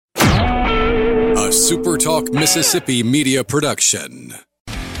SuperTalk Mississippi media production.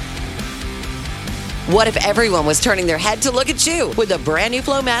 What if everyone was turning their head to look at you with a brand new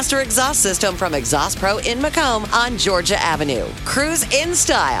Flowmaster exhaust system from Exhaust Pro in Macomb on Georgia Avenue? Cruise in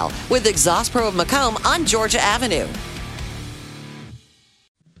style with Exhaust Pro of Macomb on Georgia Avenue.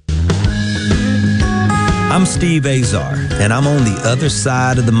 I'm Steve Azar, and I'm on the other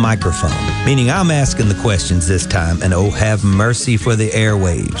side of the microphone, meaning I'm asking the questions this time, and oh, have mercy for the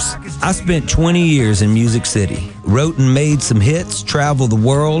airwaves. I spent 20 years in Music City, wrote and made some hits, traveled the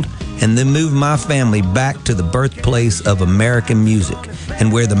world, and then moved my family back to the birthplace of American music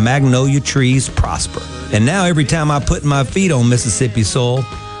and where the magnolia trees prosper. And now every time I put my feet on Mississippi soil,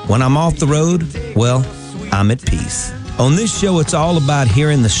 when I'm off the road, well, I'm at peace. On this show, it's all about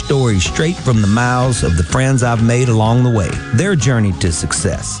hearing the stories straight from the mouths of the friends I've made along the way, their journey to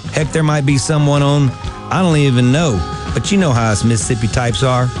success. Heck, there might be someone on I don't even know, but you know how us Mississippi types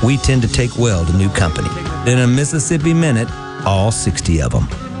are. We tend to take well to new company. In a Mississippi Minute, all 60 of them.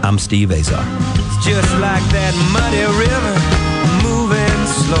 I'm Steve Azar. It's just like that muddy river, moving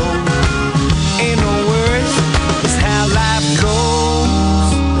slow. Ain't no worries, it's how life goes,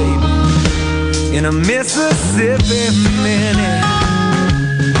 baby. In a Mississippi Minute.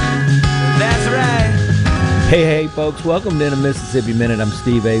 That's right. Hey, folks, welcome to In a Mississippi Minute. I'm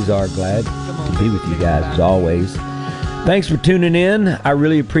Steve Azar, glad to be with you guys as always. Thanks for tuning in. I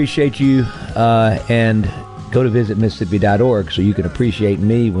really appreciate you, and go to visitmississippi.org so you can appreciate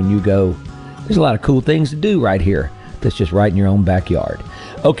me when you go. There's a lot of cool things to do right here that's just right in your own backyard.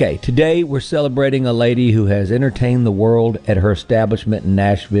 Okay, today we're celebrating a lady who has entertained the world at her establishment in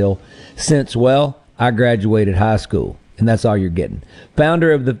Nashville since, well, I graduated high school, and that's all you're getting.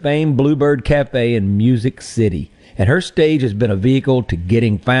 Founder of the famed Bluebird Cafe in Music City, and her stage has been a vehicle to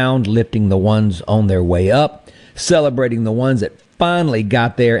getting found, lifting the ones on their way up, celebrating the ones that finally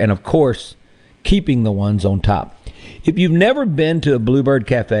got there, and of course, keeping the ones on top. If you've never been to a Bluebird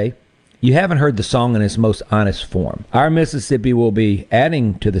Cafe, you haven't heard the song in its most honest form. Our Mississippi will be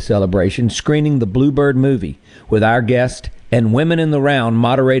adding to the celebration, screening the Bluebird movie with our guest and Women in the Round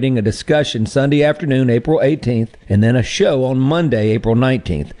moderating a discussion Sunday afternoon, April 18th, and then a show on Monday, April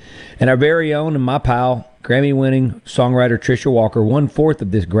 19th. And our very own and my pal, Grammy-winning songwriter Tricia Walker, 1/4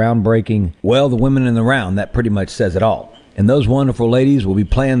 of this groundbreaking, well, the Women in the Round. That pretty much says it all. And those wonderful ladies will be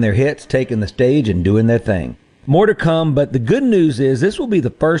playing their hits, taking the stage, and doing their thing. More to come, but the good news is this will be the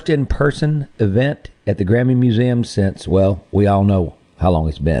first in-person event at the Grammy Museum since, well, we all know how long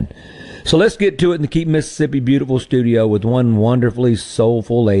it's been. So let's get to it in the Keep Mississippi Beautiful studio with one wonderfully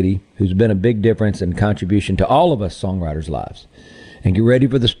soulful lady who's been a big difference and contribution to all of us songwriters' lives. And get ready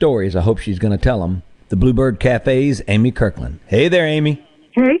for the stories. I hope she's going to tell them. The Bluebird Cafe's Amy Kirkland. Hey there, Amy.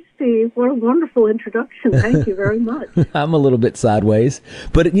 Hey, Steve. What a wonderful introduction. Thank you very much. I'm a little bit sideways.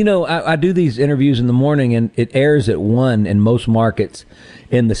 But, you know, I do these interviews in the morning, and it airs at 1 in most markets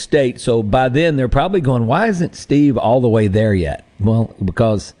in the state. So by then, they're probably going, why isn't Steve all the way there yet? Well,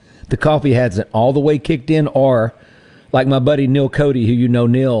 because the coffee hasn't all the way kicked in, or like my buddy Neil Cody, who you know,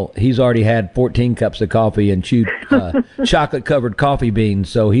 Neil, he's already had 14 cups of coffee and chewed chocolate-covered coffee beans,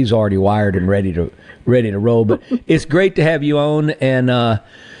 so he's already wired and ready to roll. But it's great to have you on. And,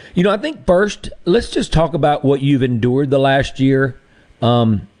 you know, I think first, let's just talk about what you've endured the last year.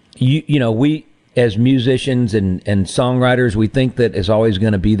 You know, we as musicians and songwriters, we think that it's always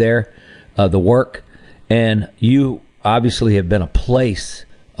going to be there, the work. And you obviously have been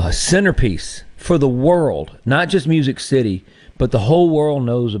a centerpiece for the world, not just Music City, but the whole world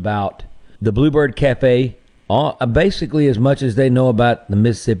knows about the Bluebird Cafe, basically as much as they know about the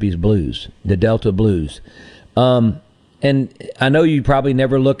Mississippi's blues, the Delta blues. And I know you probably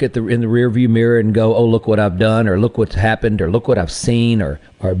never look in the rearview mirror and go, oh, look what I've done, or look what's happened, or look what I've seen, or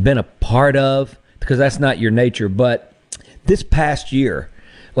been a part of, because that's not your nature. But this past year,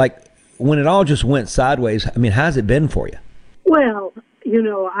 like when it all just went sideways, I mean, how's it been for you? Well, you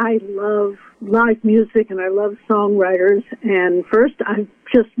know, I love live music and I love songwriters. And first, I've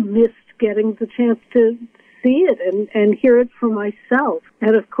just missed getting the chance to see it and hear it for myself.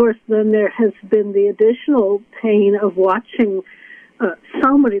 And of course, then there has been the additional pain of watching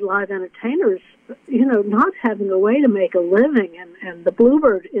so many live entertainers, you know, not having a way to make a living. And the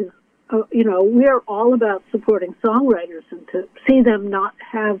Bluebird is, you know, we are all about supporting songwriters, and to see them not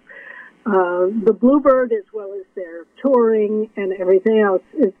have the Bluebird as well as their touring and everything else,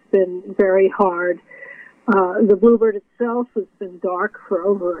 it's been very hard. The Bluebird itself has been dark for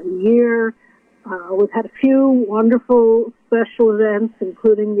over a year. We've had a few wonderful special events,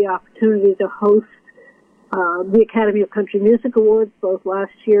 including the opportunity to host the Academy of Country Music Awards both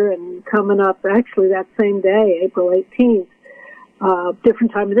last year and coming up actually that same day, April 18th.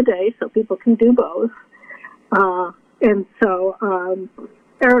 different time of the day, so people can do both. And so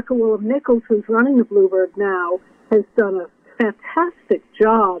Erica Willem-Nichols, who's running the Bluebird now, has done a fantastic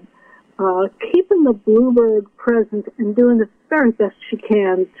job keeping the Bluebird present and doing the very best she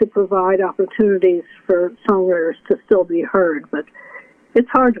can to provide opportunities for songwriters to still be heard. But it's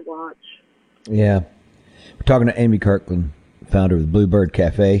hard to watch. Yeah. We're talking to Amy Kirkland, founder of the Bluebird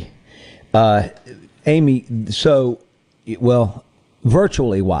Cafe. Amy, so, well,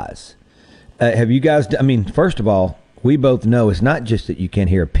 virtually wise, have you guys, I mean, first of all, we both know it's not just that you can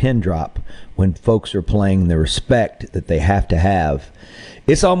hear a pin drop when folks are playing the respect that they have to have.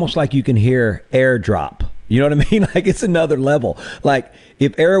 It's almost like you can hear air drop. You know what I mean? Like it's another level. Like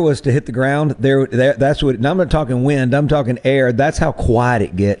if air was to hit the ground, that's what. Now I'm not talking wind. I'm talking air. That's how quiet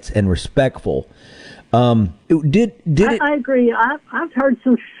it gets and respectful. I agree. I've heard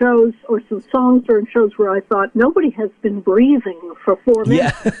some shows or some songs during shows where I thought nobody has been breathing for 4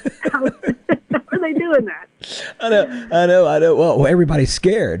 minutes. Yeah. How are they doing that? I know. Well, everybody's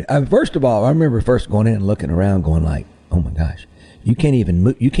scared. First of all, I remember first going in and looking around, going like, "Oh my gosh." You can't even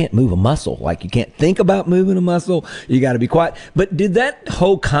move. You can't move a muscle. Like you can't think about moving a muscle. You got to be quiet. But did that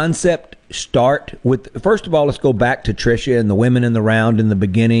whole concept start with? First of all, let's go back to Trisha and the women in the round in the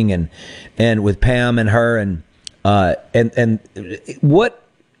beginning, and with Pam and her, and what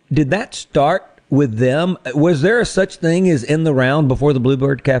did that start with them? Was there a such thing as in the round before the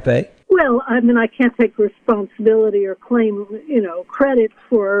Bluebird Cafe? Well, I mean, I can't take responsibility or claim, credit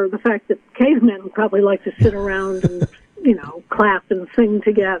for the fact that cavemen probably like to sit around and. Clap and sing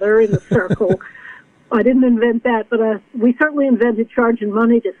together in a circle. I didn't invent that, but we certainly invented charging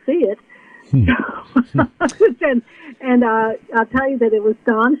money to see it. and I'll tell you that it was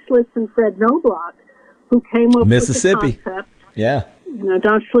Don Schlitz and Fred Knobloch who came up with the concept. Yeah.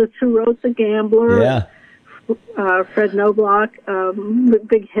 Don Schlitz, who wrote The Gambler. Yeah. Fred Knobloch,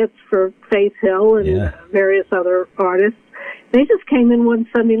 big hits for Faith Hill and various other artists. They just came in one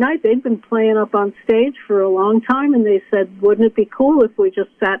Sunday night. They'd been playing up on stage for a long time, and they said, wouldn't it be cool if we just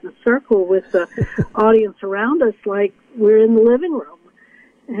sat in a circle with the audience around us like we're in the living room?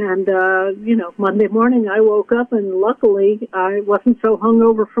 And, Monday morning I woke up, and luckily I wasn't so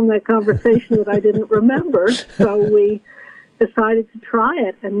hungover from that conversation that I didn't remember. So we decided to try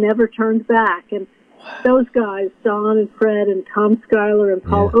it and never turned back. And those guys, Don and Fred and Tom Schuyler and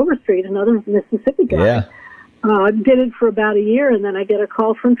Paul Overstreet, another Mississippi guy, did it for about a year, and then I get a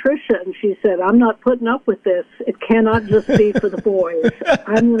call from Trisha, and she said, I'm not putting up with this. It cannot just be for the boys.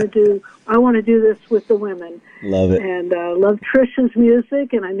 I want to do this with the women. Love it. And love Trisha's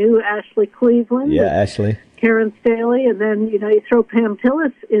music, and I knew Ashley Cleveland. Yeah, Ashley. Karen Staley, and then, you throw Pam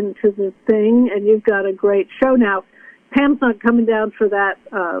Tillis into the thing, and you've got a great show. Now, Pam's not coming down for that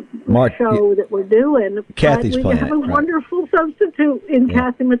show that we're doing. Kathy's we playing have a wonderful substitute in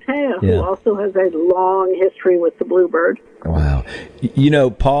Kathy Mattea, who also has a long history with the Bluebird. Wow.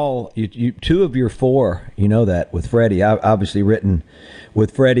 Paul, you two of your four, that with Freddie. I've obviously written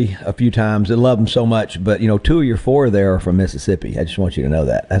with Freddie a few times. I love him so much. But, two of your four there are from Mississippi. I just want you to know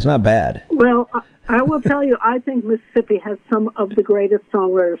that. That's not bad. Well, I will tell you, I think Mississippi has some of the greatest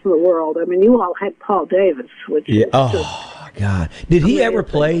songwriters in the world. I mean, you all had Paul Davis, which is God. Did he ever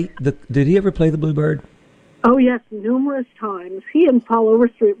play the Bluebird? Oh, yes, numerous times. He and Paul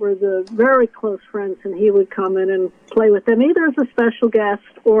Overstreet were the very close friends, and he would come in and play with them, either as a special guest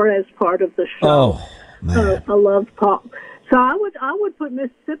or as part of the show. Oh, man. I loved Paul. So I would put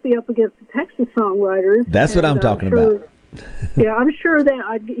Mississippi up against the Texas songwriters. That's what I'm talking about. Yeah, I'm sure that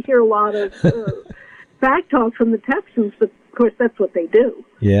I'd hear a lot of back talk from the Texans, but of course that's what they do.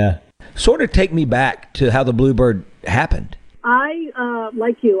 Yeah. Sort of take me back to how the Bluebird happened. I,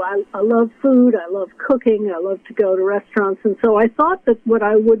 like you, I love food, I love cooking, I love to go to restaurants, and so I thought that what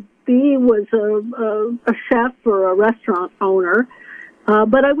I would be was a chef or a restaurant owner,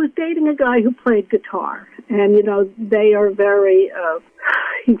 but I was dating a guy who played guitar, and, they are very...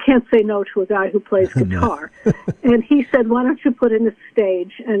 you can't say no to a guy who plays guitar. And he said, why don't you put in a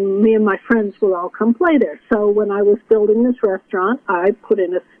stage, and me and my friends will all come play there. So when I was building this restaurant, I put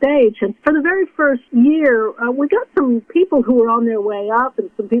in a stage. And for the very first year, we got some people who were on their way up and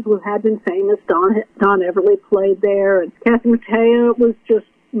some people who had been famous. Don Everly played there, and Kathy Mattea was just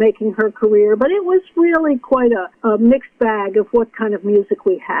making her career. But it was really quite a mixed bag of what kind of music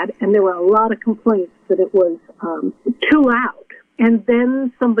we had. And there were a lot of complaints that it was too loud. And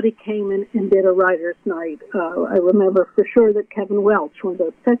then somebody came in and did a writer's night. I remember for sure that Kevin Welch, one of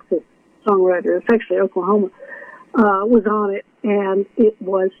those Texas songwriters, actually Oklahoma, was on it, and it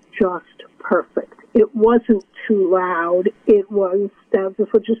was just perfect. It wasn't too loud. That was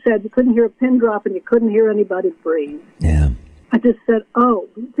what you said. You couldn't hear a pin drop, and you couldn't hear anybody breathe. Yeah. I just said, oh,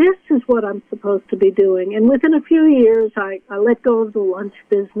 this is what I'm supposed to be doing. And within a few years, I let go of the lunch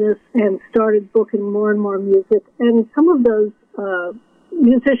business and started booking more and more music. And some of those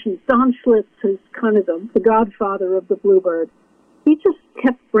musicians, Don Schlitz, who's kind of the godfather of the Bluebird, he just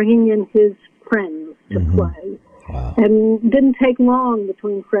kept bringing in his friends to play. Wow. And didn't take long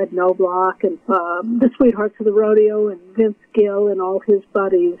between Fred Knobloch and the Sweethearts of the Rodeo and Vince Gill and all his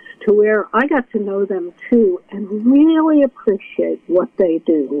buddies to where I got to know them too and really appreciate what they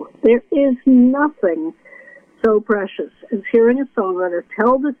do. There is nothing so precious as hearing a songwriter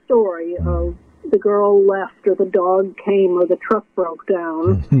tell the story of the girl left or the dog came or the truck broke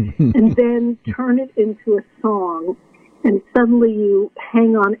down and then turn it into a song, and suddenly you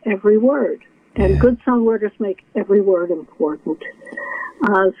hang on every word. And good songwriters make every word important.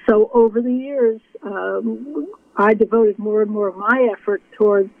 So over the years, I devoted more and more of my effort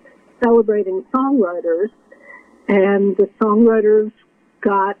towards celebrating songwriters, and the songwriters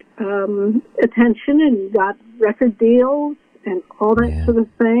got attention and got record deals and all that sort of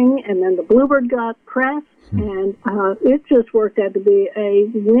thing. And then the Bluebird got press, and it just worked out to be a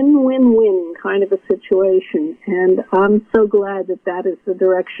win-win-win kind of a situation. And I'm so glad that is the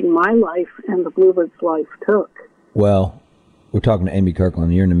direction my life and the Bluebird's life took. Well, we're talking to Amy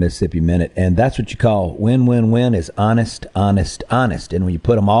Kirkland. You're in the Mississippi Minute, and that's what you call win-win-win, is honest, honest, honest. And when you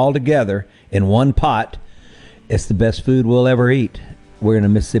put them all together in one pot, it's the best food we'll ever eat. We're in the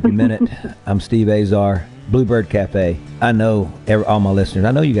Mississippi Minute. I'm Steve Azar, Bluebird Cafe. I know all my listeners,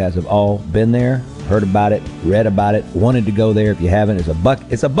 I know you guys have all been there, heard about it, read about it, wanted to go there. If you haven't,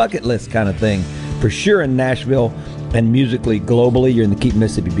 it's a bucket list kind of thing for sure in Nashville and musically globally. You're in the Keep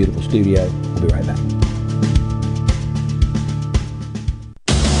Mississippi Beautiful studio. We'll be right back.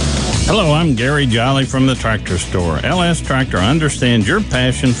 Hello, I'm Gary Jolly from the Tractor Store. LS Tractor understands your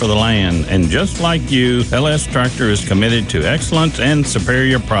passion for the land, and just like you, LS Tractor is committed to excellence and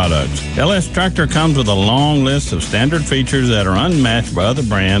superior products. LS Tractor comes with a long list of standard features that are unmatched by other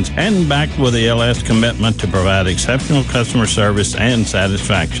brands and backed with the LS commitment to provide exceptional customer service and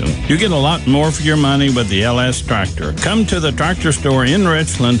satisfaction. You get a lot more for your money with the LS Tractor. Come to the Tractor Store in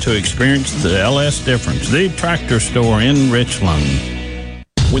Richland to experience the LS difference. The Tractor Store in Richland.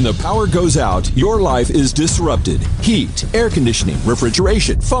 When the power goes out, your life is disrupted. Heat, air conditioning,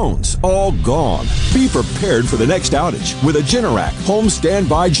 refrigeration, phones, all gone. Be prepared for the next outage with a Generac home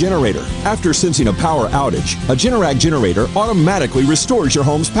standby generator. After sensing a power outage, a Generac generator automatically restores your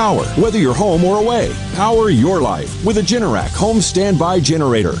home's power, whether you're home or away. Power your life with a Generac home standby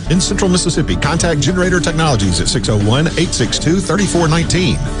generator. In Central Mississippi, contact Generator Technologies at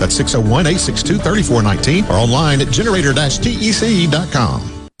 601-862-3419. That's 601-862-3419 or online at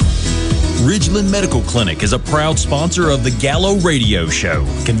generator-tec.com. Ridgeland Medical Clinic is a proud sponsor of the Gallo Radio Show,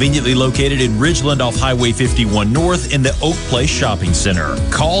 conveniently located in Ridgeland off Highway 51 North in the Oak Place Shopping Center.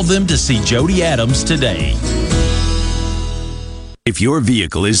 Call them to see Jody Adams today. If your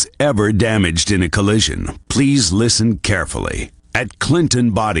vehicle is ever damaged in a collision, please listen carefully. At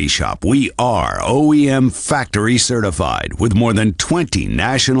Clinton Body Shop, we are OEM factory certified with more than 20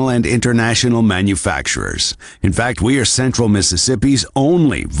 national and international manufacturers. In fact, we are Central Mississippi's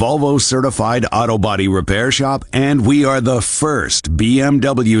only Volvo certified auto body repair shop, and we are the first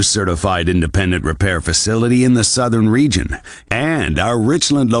BMW certified independent repair facility in the southern region. And our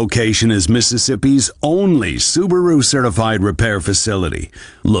Richland location is Mississippi's only Subaru certified repair facility.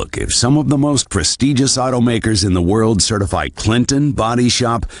 Look, if some of the most prestigious automakers in the world certify Clinton Body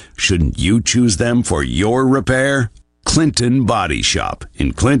Shop, shouldn't you choose them for your repair? Clinton Body Shop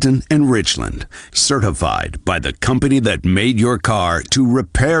in Clinton and Richland. Certified by the company that made your car to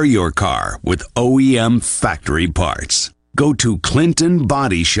repair your car with OEM factory parts. Go to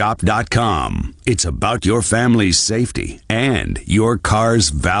ClintonBodyShop.com. It's about your family's safety and your car's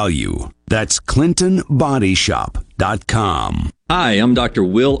value. That's ClintonBodyShop.com. Hi, I'm Dr.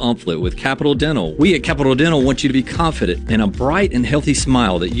 Will Umflett with Capital Dental. We at Capital Dental want you to be confident in a bright and healthy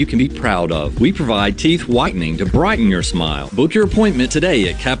smile that you can be proud of. We provide teeth whitening to brighten your smile. Book your appointment today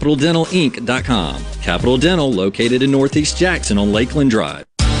at CapitalDentalInc.com. Capital Dental, located in Northeast Jackson on Lakeland Drive.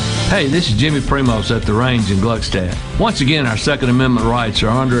 Hey, this is Jimmy Primos at the Range in Gluckstadt. Once again, our Second Amendment rights are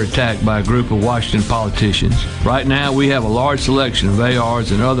under attack by a group of Washington politicians. Right now, we have a large selection of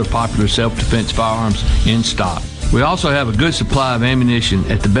ARs and other popular self-defense firearms in stock. We also have a good supply of ammunition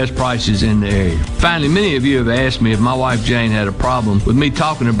at the best prices in the area. Finally, many of you have asked me if my wife Jane had a problem with me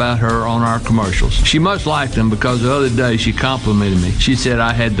talking about her on our commercials. She must like them because the other day she complimented me. She said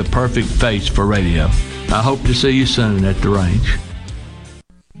I had the perfect face for radio. I hope to see you soon at the Range.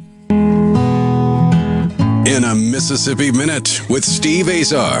 In a Mississippi Minute with Steve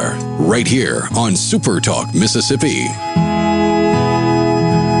Azar, right here on Super Talk Mississippi.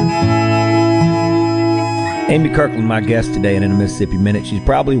 Amy Kirkland, my guest today in a Mississippi Minute. She's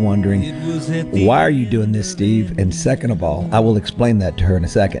probably wondering, why are you doing this, Steve? And second of all, I will explain that to her in a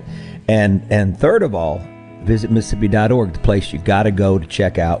second. And third of all, visit Mississippi.org, the place you got to go to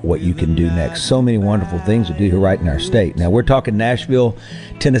check out what you can do next. So many wonderful things to do here right in our state. Now, we're talking Nashville,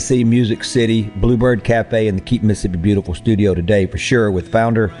 Tennessee, Music City, Bluebird Cafe, and the Keep Mississippi Beautiful studio today for sure with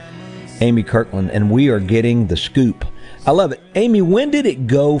founder Amy Kirkland, and we are getting the scoop. I love it. Amy, when did it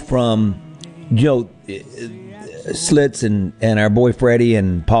go from, Slits and our boy Freddie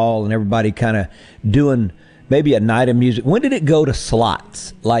and Paul and everybody kind of doing maybe a night of music? When did it go to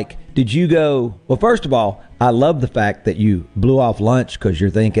slots? Like, did you go, well, first of all, I love the fact that you blew off lunch because you're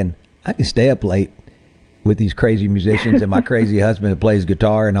thinking, I can stay up late with these crazy musicians and my crazy husband that plays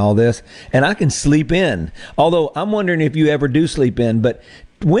guitar and all this, and I can sleep in. Although I'm wondering if you ever do sleep in, but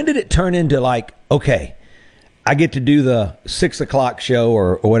when did it turn into like, okay, I get to do the 6 o'clock show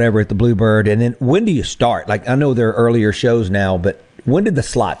or whatever at the Bluebird, and then when do you start? Like, I know there are earlier shows now, but when did the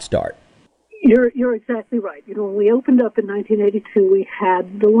slot start? You're exactly right. When we opened up in 1982, we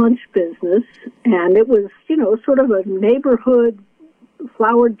had the lunch business, and it was, sort of a neighborhood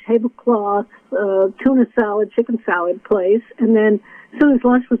flowered tablecloth, tuna salad, chicken salad place. And then as soon as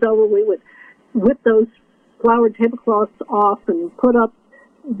lunch was over, we would whip those flowered tablecloths off and put up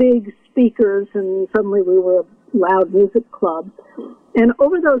big speakers, and suddenly we were a loud music club. And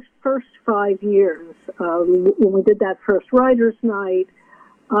over those first 5 years, when we did that first writer's night,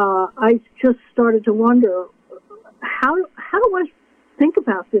 I just started to wonder, how do I think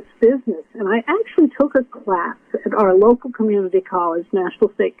about this business? And I actually took a class at our local community college,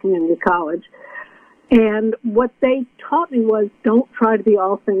 Nashville State Community College, and what they taught me was, don't try to be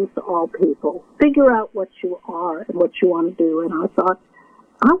all things to all people. Figure out what you are and what you want to do. And I thought,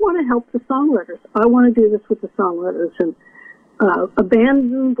 I want to help the songwriters. I want to do this with the songwriters, and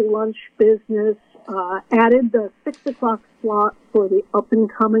abandoned the lunch business, added the 6 o'clock slot for the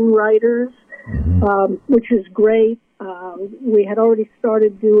up-and-coming writers, which is great. We had already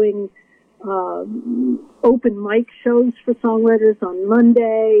started doing open mic shows for songwriters on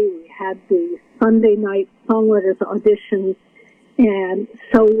Monday. We had the Sunday night songwriters auditions. And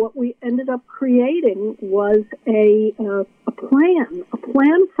so what we ended up creating was a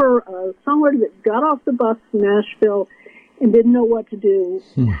plan for a songwriter that got off the bus in Nashville and didn't know what to do,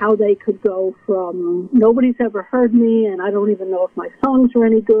 how they could go from nobody's ever heard me and I don't even know if my songs are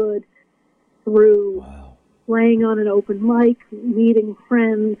any good, through playing on an open mic, meeting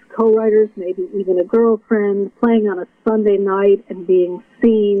friends, co-writers, maybe even a girlfriend, playing on a Sunday night and being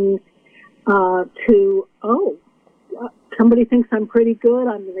seen, to, somebody thinks I'm pretty good,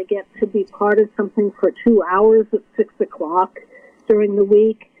 I'm going to get to be part of something for 2 hours at 6 o'clock during the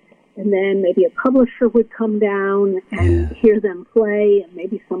week. And then maybe a publisher would come down and hear them play, and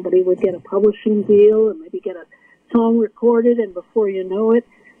maybe somebody would get a publishing deal and maybe get a song recorded, and before you know it,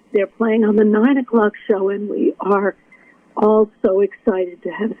 they're playing on the 9 o'clock show, and we are all so excited to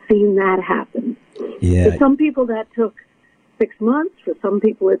have seen that happen. For some people that took 6 months, for some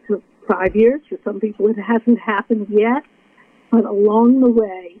people it took 5 years, for some people it hasn't happened yet, but along the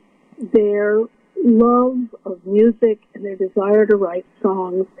way, their love of music and their desire to write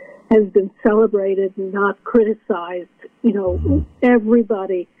songs has been celebrated and not criticized.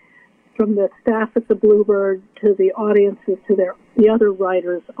 Everybody from the staff at the Bluebird to the audiences to the other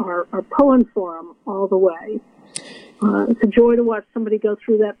writers are pulling for them all the way. It's a joy to watch somebody go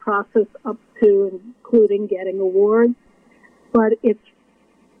through that process up to including getting awards, but it's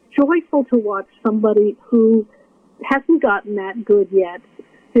joyful to watch somebody who hasn't gotten that good yet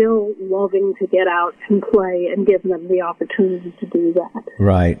still loving to get out and play and give them the opportunity to do that.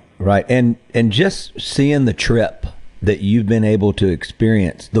 Right. And just seeing the trip that you've been able to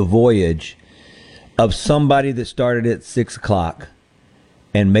experience, the voyage of somebody that started at 6 o'clock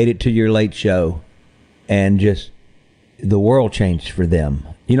and made it to your late show, and just the world changed for them.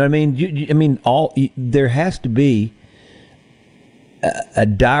 You know what I mean? There has to be a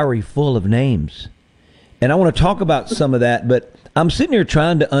diary full of names. And I want to talk about some of that, but I'm sitting here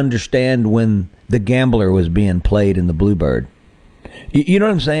trying to understand when The Gambler was being played in the Bluebird. You know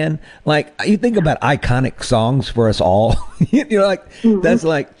what I'm saying? Like, you think about iconic songs for us all. That's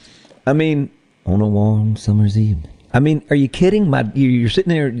like, on a warm summer's evening. Are you kidding? You're sitting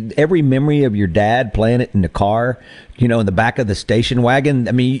there, every memory of your dad playing it in the car, in the back of the station wagon.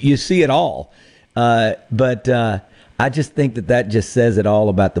 You see it all. But I just think that just says it all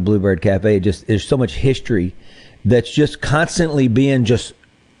about the Bluebird Cafe. There's so much history that's just constantly being just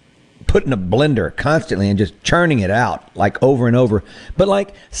put in a blender constantly and just churning it out like over and over. But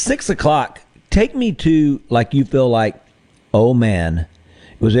like 6 o'clock, take me to like you feel like, oh man,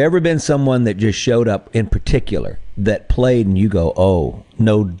 Was there ever been someone that just showed up in particular that played and you go, oh,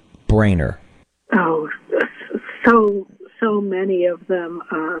 no brainer? Oh, so many of them,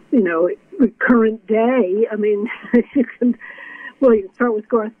 current day. I mean, you can start with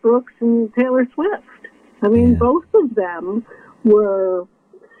Garth Brooks and Taylor Swift. I mean, both of them were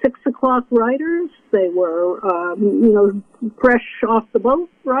 6 o'clock writers. They were, fresh off the boat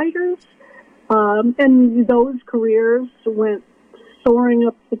writers. And those careers went soaring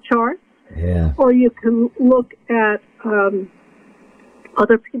up the charts. Yeah. Or you can look at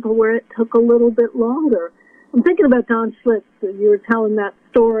other people where it took a little bit longer. I'm thinking about Don Schlitz. You were telling that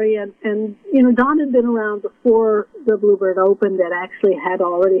story, and Don had been around before the Bluebird opened. That actually had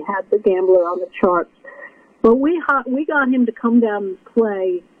already had The Gambler on the charts. But we got him to come down and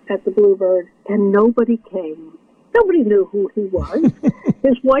play at the Bluebird, and nobody came. Nobody knew who he was.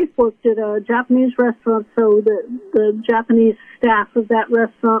 His wife worked at a Japanese restaurant, so the Japanese staff of that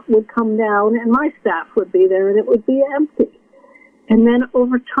restaurant would come down, and my staff would be there, and it would be empty. And then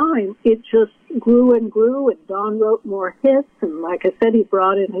over time, it just grew and grew, and Don wrote more hits, and like I said, he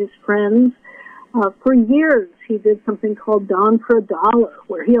brought in his friends. For years, he did something called Don for $1,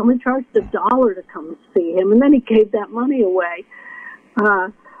 where he only charged $1 to come see him, and then he gave that money away.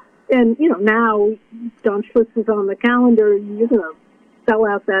 And, now Don Schlitz is on the calendar. You're going to sell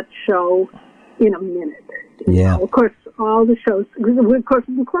out that show in a minute. Yeah. Of course, all the shows, of course,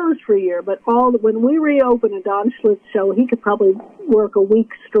 we've been closed for a year, but when we reopen a Don Schlitz show, he could probably work a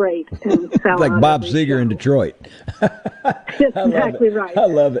week straight and sell like out Bob Seger in Detroit. Exactly right. I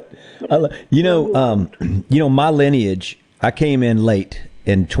love it. My lineage, I came in late.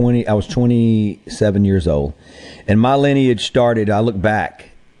 I was 27 years old, and my lineage started, I look back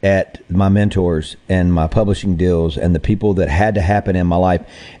at my mentors and my publishing deals and the people that had to happen in my life.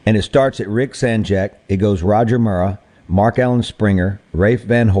 And it starts at Rick Sanjak. It goes Roger Murrah, Mark Allen Springer, Rafe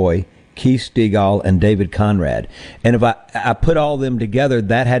Van Hoy, Keith Stegall, and David Conrad. And if I put all them together,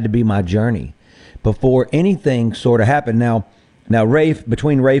 that had to be my journey before anything sort of happened. Now Rafe,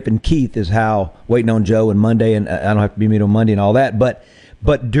 between Rafe and Keith is how Waiting on Joe and Monday, and I don't have to be meet on Monday and all that. But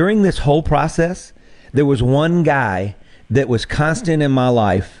during this whole process, there was one guy that was constant in my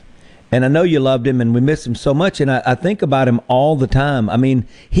life, and I know you loved him, and we miss him so much, and I think about him all the time. I mean,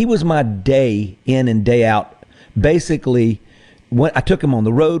 he was my day in and day out. Basically, when I took him on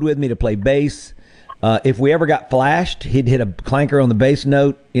the road with me to play bass. If we ever got flashed, he'd hit a clanker on the bass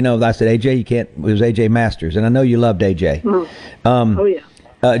note. I said, AJ, you can't. It was AJ Masters, and I know you loved AJ. Oh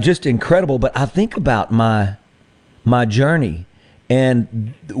yeah, just incredible. But I think about my journey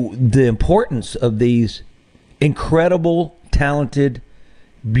and the importance of these incredible, talented,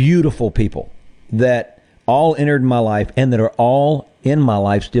 beautiful people that all entered my life and that are all in my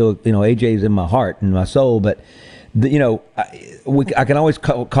life still. AJ's in my heart and my soul, but I can always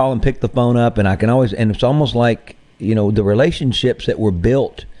call and pick the phone up, and and it's almost like the relationships that were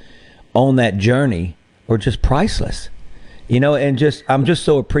built on that journey are just priceless. And I'm just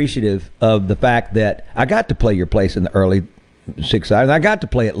so appreciative of the fact that I got to play your place in the early 6 hours. I got to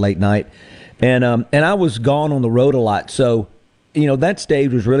play it late night. And I was gone on the road a lot. So, that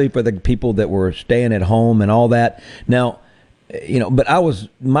stage was really for the people that were staying at home and all that. Now, but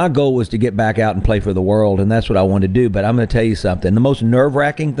my goal was to get back out and play for the world, and that's what I wanted to do. But I'm going to tell you something. The most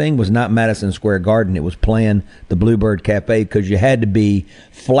nerve-wracking thing was not Madison Square Garden. It was playing the Bluebird Cafe, because you had to be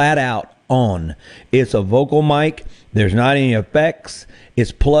flat out on. It's a vocal mic. There's not any effects.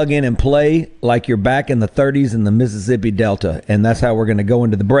 It's plug in and play like you're back in the 30s in the Mississippi Delta. And that's how we're going to go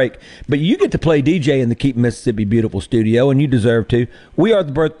into the break. But you get to play DJ in the Keep Mississippi Beautiful studio, and you deserve to. We are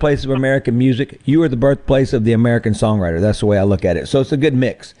the birthplace of American music. You are the birthplace of the American songwriter. That's the way I look at it. So it's a good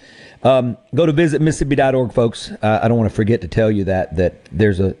mix. Go to visitmississippi.org, folks. I don't want to forget to tell you that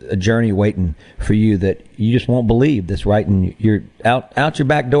there's a journey waiting for you that you just won't believe. That's right, and you're out your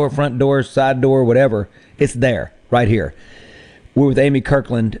back door, front door, side door, whatever. It's there, right here. We're with Amy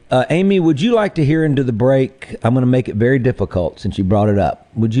Kirkland. Amy, would you like to hear into the break? I'm going to make it very difficult since you brought it up.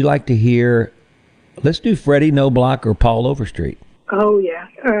 Would you like to hear, let's do Freddie Knobloch or Paul Overstreet? Oh, yeah.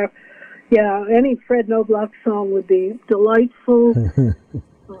 Any Fred Knobloch song would be delightful.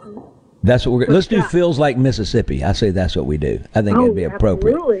 That's what let's do Feels Like Mississippi. I say that's what we do. I think that'd be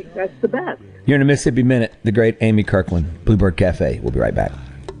appropriate. Absolutely. That's the best. You're in the Mississippi Minute, the great Amy Kirkland, Bluebird Cafe. We'll be right back.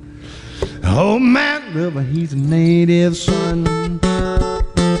 Oh, Matt River, he's a native son.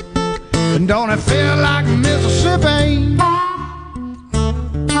 And don't it feel like Mississippi?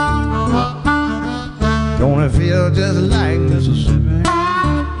 Don't it feel just like Mississippi?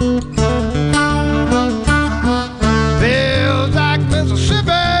 Feels like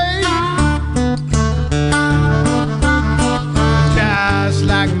Mississippi. Just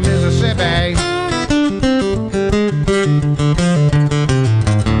like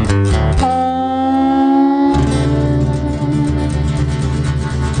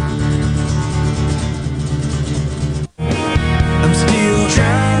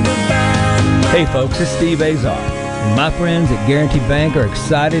Hey folks, it's Steve Azar, and my friends at Guarantee Bank are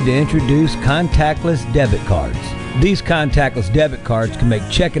excited to introduce contactless debit cards. These contactless debit cards can make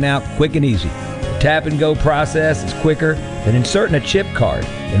checking out quick and easy. The tap and go process is quicker than inserting a chip card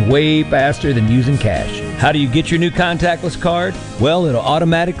and way faster than using cash. How do you get your new contactless card? Well, it'll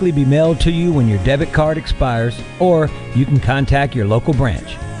automatically be mailed to you when your debit card expires, or you can contact your local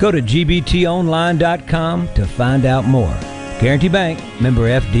branch. Go to gbtonline.com to find out more. Guarantee Bank, member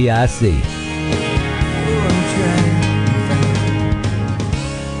FDIC.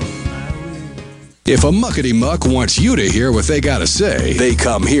 If a muckety muck wants you to hear what they gotta say, they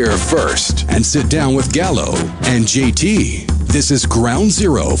come here first and sit down with Gallo and JT. This is ground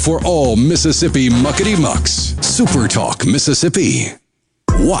zero for all Mississippi muckety mucks. Super Talk Mississippi.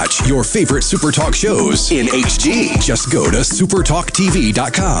 Watch your favorite Super Talk shows in HD. Just go to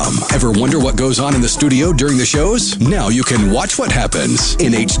supertalktv.com. Ever wonder what goes on in the studio during the shows? Now you can watch what happens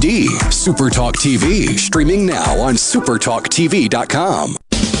in HD. Super Talk TV, streaming now on supertalktv.com.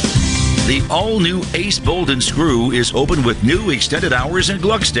 The all-new Ace Bolt and Screw is open with new extended hours in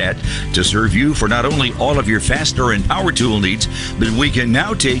Gluckstadt to serve you for not only all of your fastener and power tool needs, but we can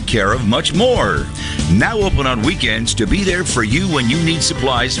now take care of much more. Now open on weekends to be there for you when you need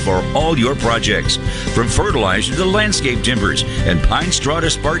supplies for all your projects. From fertilizer to landscape timbers and pine straw to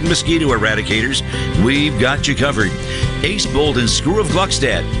Spartan mosquito eradicators, we've got you covered. Ace Bolt and Screw of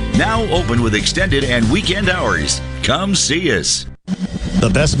Gluckstadt, now open with extended and weekend hours. Come see us. The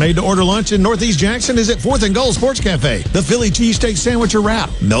best made-to-order lunch in Northeast Jackson is at 4th and Gold Sports Cafe. The Philly cheesesteak sandwich or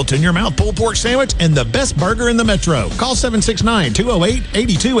wrap, melt-in-your-mouth pulled pork sandwich, and the best burger in the metro. Call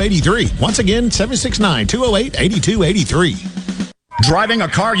 769-208-8283. Once again, 769-208-8283. Driving a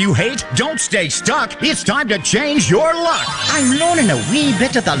car you hate? Don't stay stuck. It's time to change your luck. I'm loaning a wee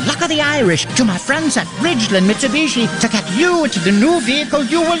bit of the luck of the Irish to my friends at Ridgeland Mitsubishi to get you into the new vehicle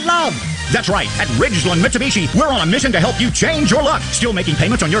you will love. That's right. At Ridgeland Mitsubishi, we're on a mission to help you change your luck. Still making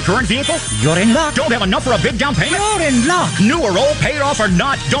payments on your current vehicle? You're in luck. Don't have enough for a big down payment? You're in luck. New or old, paid off or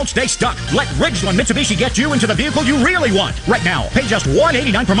not, don't stay stuck. Let Ridgeland Mitsubishi get you into the vehicle you really want. Right now, pay just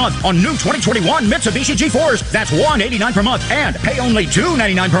 $189 per month on new 2021 Mitsubishi G4s. That's $189 per month. And pay only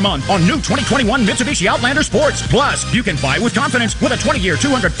 $299 per month on new 2021 Mitsubishi Outlander Sports. Plus, you can buy with confidence with a 20-year,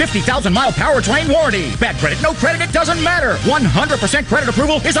 250,000-mile powertrain warranty. Bad credit, no credit, it doesn't matter. 100% credit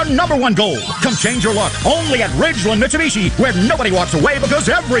approval is our #1 goal. Come change your luck only at Ridgeland Mitsubishi, where nobody walks away because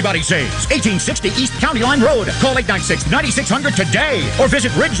everybody saves. 1860 East County Line Road. Call 896-9600 today or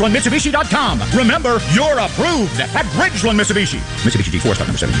visit RidgelandMitsubishi.com. Remember, you're approved at Ridgeland Mitsubishi. Mitsubishi G4 stock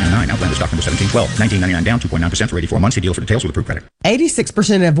number 1799. Outlander stock number 1712. $19.99 down, 2.9% for 84 months. See dealer for details with approved credit.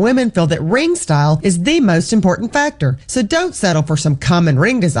 86% of women feel that ring style is the most important factor. So don't settle for some common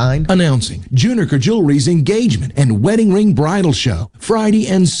ring design. Announcing Juniker Jewelry's engagement and wedding ring bridal show Friday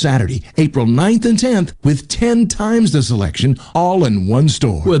and Saturday, April 9th and 10th, with 10 times the selection, all in one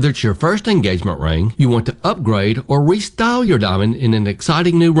store. Whether it's your first engagement ring, you want to upgrade or restyle your diamond in an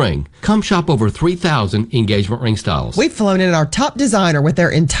exciting new ring, come shop over 3,000 engagement ring styles. We've flown in our top designer with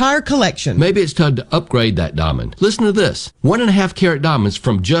their entire collection. Maybe it's time to upgrade that diamond. Listen to this. 1.5 carat diamonds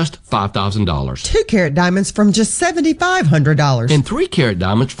from just $5,000. 2 carat diamonds from just $7,500. And 3 carat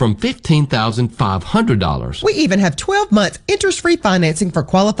diamonds from $15,500. We even have 12 months interest-free financing for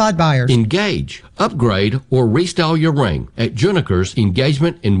qualified buyers. Engage, upgrade, or restyle your ring at Juniker's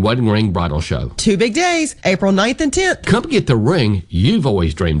Engagement and Wedding Ring Bridal Show. 2 big days, April 9th and 10th. Come get the ring you've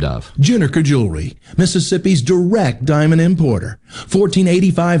always dreamed of. Juniker Jewelry, Mississippi's direct diamond importer.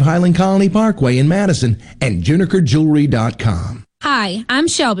 1485 Highland Colony Parkway in Madison and JunikerJewelry.com. Hi, I'm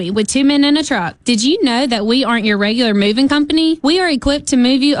Shelby with 2 Men in a Truck. Did you know that we aren't your regular moving company? We are equipped to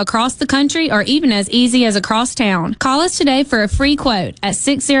move you across the country or even as easy as across town. Call us today for a free quote at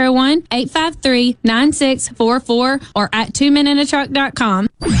 601-853-9644 or at 2meninatruck.com.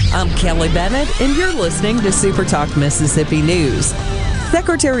 I'm Kelly Bennett, and you're listening to Super Talk Mississippi News.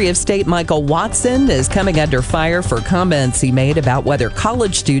 Secretary of State Michael Watson is coming under fire for comments he made about whether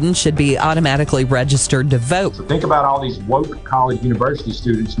college students should be automatically registered to vote. So think about all these woke college university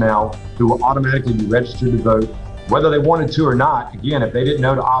students now who will automatically be registered to vote, whether they wanted to or not. Again, if they didn't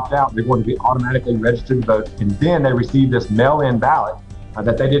know to opt out, they're going to be automatically registered to vote. And then they receive this mail-in ballot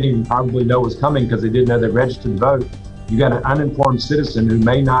that they didn't even probably know was coming because they didn't know they registered to vote. You got an uninformed citizen who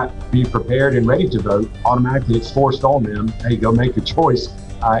may not be prepared and ready to vote. Automatically, it's forced on them. Hey, go make your choice.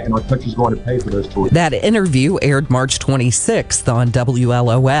 and our country's going to pay for those tours. That interview aired March 26th on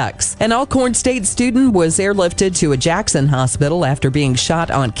WLOX. An Alcorn State student was airlifted to a Jackson hospital after being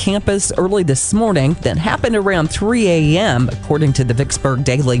shot on campus early this morning. That happened around 3 a.m., according to the Vicksburg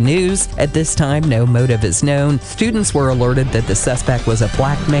Daily News. At this time, no motive is known. Students were alerted that the suspect was a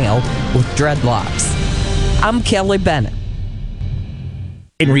black male with dreadlocks. I'm Kelly Bennett.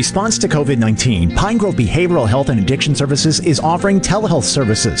 In response to COVID-19, Pine Grove Behavioral Health and Addiction Services is offering telehealth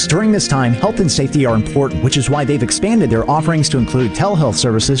services. During this time, health and safety are important, which is why they've expanded their offerings to include telehealth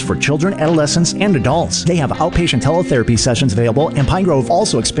services for children, adolescents, and adults. They have outpatient teletherapy sessions available, and Pine Grove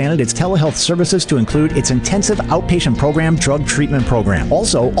also expanded its telehealth services to include its intensive outpatient program drug treatment program.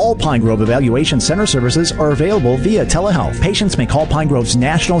 Also, all Pine Grove Evaluation Center services are available via telehealth. Patients may call Pine Grove's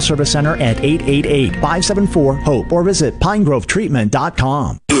National Service Center at 888-574-HOPE or visit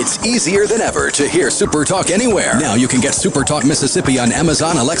pinegrovetreatment.com. It's easier than ever to hear Super Talk anywhere. Now you can get Super Talk Mississippi on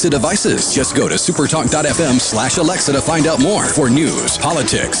Amazon Alexa devices. Just go to supertalk.fm/Alexa to find out more. For news,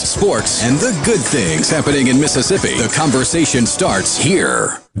 politics, sports, and the good things happening in Mississippi. The conversation starts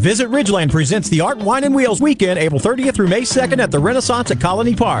here. Visit Ridgeland presents the Art, Wine, and Wheels Weekend, April 30th through May 2nd at the Renaissance at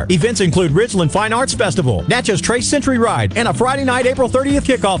Colony Park. Events include Ridgeland Fine Arts Festival, Natchez Trace Century Ride, and a Friday night, April 30th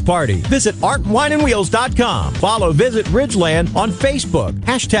kickoff party. Visit artwineandwheels.com. Follow Visit Ridgeland on Facebook.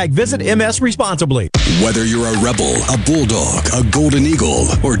 Hashtag Visit MS Responsibly. Whether you're a Rebel, a Bulldog, a Golden Eagle,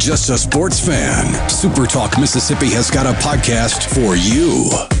 or just a sports fan, Super Talk Mississippi has got a podcast for you.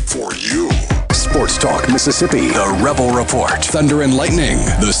 For you. Sports Talk Mississippi, The Rebel Report, Thunder and Lightning,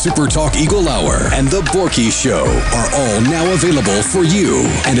 the Super Talk Eagle Hour, and the Borky Show are all now available for you.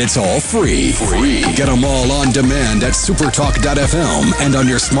 And it's all free. Get them all on demand at supertalk.fm and on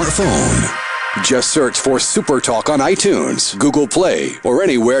your smartphone. Just search for Super Talk on iTunes, Google Play, or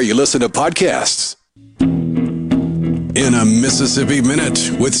anywhere you listen to podcasts. In a Mississippi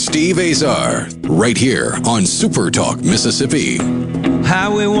Minute with Steve Azar, right here on Super Talk Mississippi.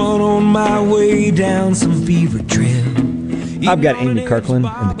 Highway 1 on my way down some fever trail. I've got Amy Kirkland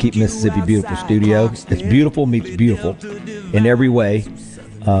in the Keep Mississippi Beautiful studio. It's beautiful meets beautiful in every way.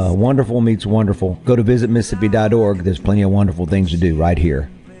 Wonderful meets wonderful. Go to visitmississippi.org. There's plenty of wonderful things to do right here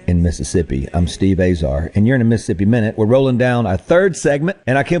in Mississippi. I'm Steve Azar, and you're in a Mississippi Minute. We're rolling down our third segment,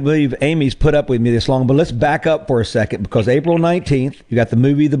 and I can't believe Amy's put up with me this long, but let's back up for a second, because April 19th, you got the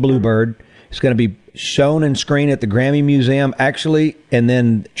movie The Bluebird. It's going to be shown and screened at the Grammy Museum, actually, and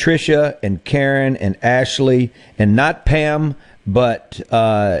then Trisha and Karen and Ashley, and not Pam, but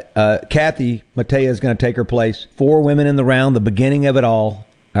Kathy Mattea is going to take her place. 4 women in the round, the beginning of it all.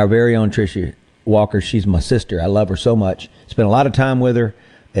 Our very own Trisha Walker, she's my sister. I love her so much. Spent a lot of time with her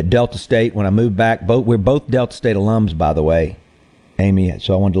at Delta State when I moved back. We're both Delta State alums, by the way, Amy.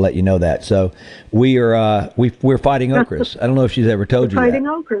 So I wanted to let you know that. So we're Fighting Okras. I don't know if she's ever told you that. Fighting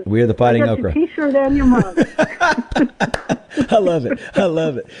Okras. We're the Fighting Okra. Your T-shirt and your mug. I love it. I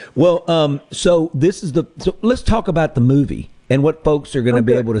love it. Well, so let's talk about the movie and what folks are going to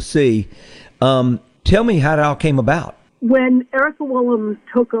be able to see. Tell me how it all came about. When Erica Willem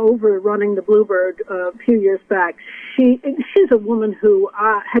took over running the Bluebird a few years back, she's a woman who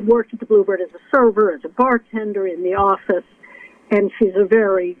had worked at the Bluebird as a server, as a bartender in the office, and she's a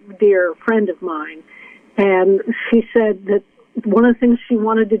very dear friend of mine. And she said that one of the things she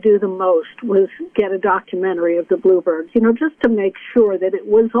wanted to do the most was get a documentary of the Bluebirds, just to make sure that it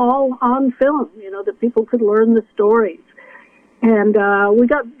was all on film, that people could learn the stories. And we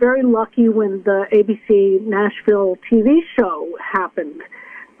got very lucky when the ABC Nashville TV show happened.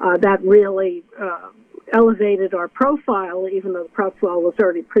 That really elevated our profile, even though the profile was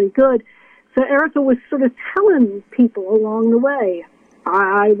already pretty good. So Erica was sort of telling people along the way,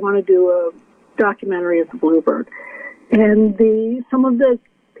 I want to do a documentary of the Bluebird. And some of the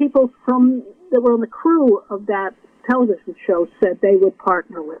people that were on the crew of that television show said they would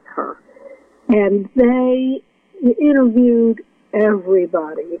partner with her. And they interviewed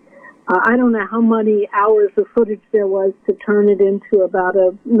everybody. I don't know how many hours of footage there was to turn it into about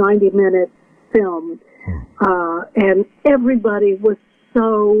a 90-minute film. And everybody was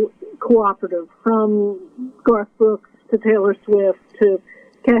so cooperative, from Garth Brooks to Taylor Swift to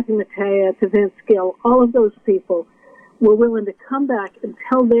Kathy Mattea to Vince Gill. All of those people were willing to come back and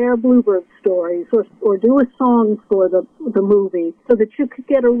tell their Bluebird stories or do a song for the movie so that you could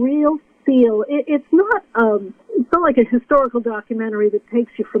get a real feel. It's not like a historical documentary that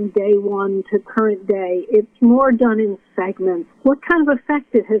takes you from day one to current day. It's more done in segments. What kind of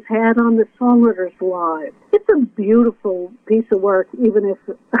effect it has had on the songwriters' lives. It's a beautiful piece of work, even if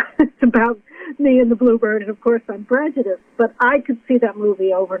it's about Me and the Bluebird, and of course I'm prejudiced, but I could see that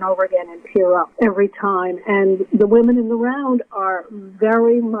movie over and over again and tear up every time. And the women in the round are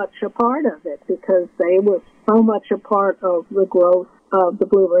very much a part of it because they were so much a part of the growth of the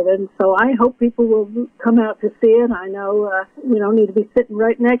Bluebird. And so I hope people will come out to see it. I know we don't need to be sitting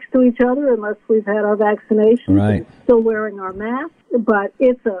right next to each other unless we've had our vaccinations. Right. And still wearing our masks. But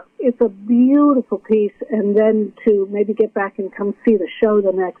it's a beautiful piece. And then to maybe get back and come see the show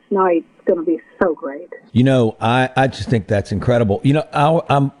the next night is going to be so great. You know, I just think that's incredible. You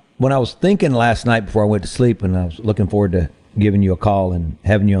know, when I was thinking last night before I went to sleep, and I was looking forward to giving you a call and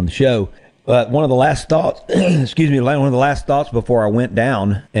having you on the show, one of the last thoughts, one of the last thoughts before I went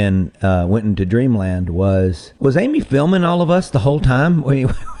down and went into Dreamland was Amy filming all of us the whole time? I'm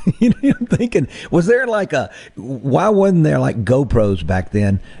thinking, was there why wasn't there like GoPros back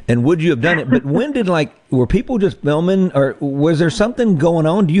then? And would you have done it? But when did were people just filming, or was there something going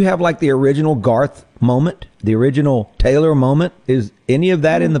on? Do you have like the original Garth moment, the original Taylor moment? Is any of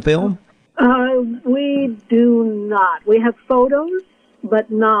that in the film? We do not. We have photos,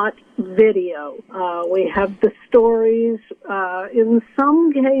 but not video. We have the stories. In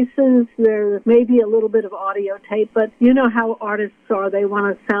some cases, there's maybe a little bit of audio tape, but you know how artists are. They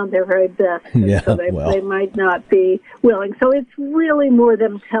want to sound their very best, so they might not be willing. So it's really more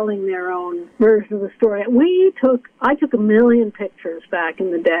them telling their own version of the story. I took 1 million pictures back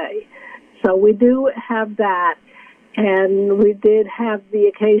in the day, so we do have that. And we did have the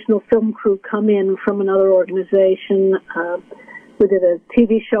occasional film crew come in from another organization. We did a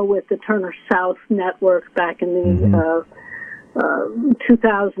TV show with the Turner South Network back in the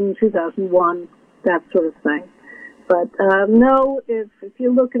 2000, 2001, that sort of thing. But no, if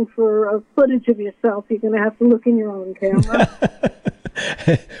you're looking for footage of yourself, you're going to have to look in your own camera.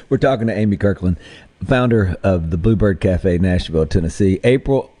 We're talking to Amy Kirkland, founder of the Bluebird Cafe, Nashville, Tennessee.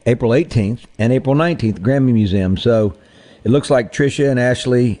 April 18th and April 19th, Grammy Museum. So it looks like Trisha and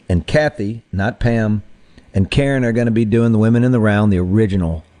Ashley and Kathy, not Pam, and Karen are going to be doing the Women in the Round, the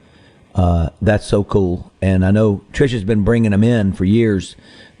original. That's so cool. And I know Trisha's been bringing them in for years,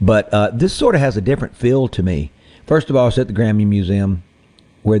 but this sort of has a different feel to me. First of all, it's at the Grammy Museum,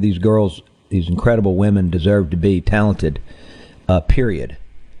 where these girls, these incredible women, deserve to be talented, period.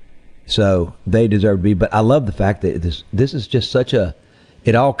 So they deserve to be. But I love the fact that this is just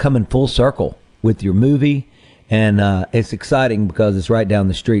it all coming full circle with your movie. And it's exciting because it's right down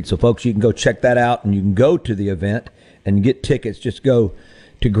the street. So, folks, you can go check that out, and you can go to the event and get tickets. Just go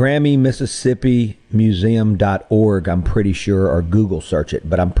to GrammyMississippiMuseum.org, I'm pretty sure, or Google search it.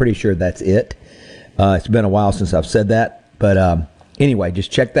 But I'm pretty sure that's it. It's been a while since I've said that. But anyway,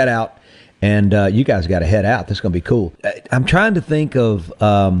 just check that out. And you guys got to head out. This is going to be cool. I'm trying to think of,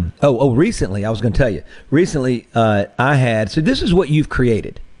 recently, I was going to tell you. Recently, I had, so this is what you've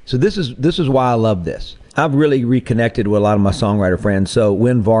created. So this is why I love this. I've really reconnected with a lot of my songwriter friends. So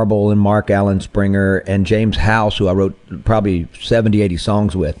Win Varble and Mark Allen Springer and James House, who I wrote probably 70, 80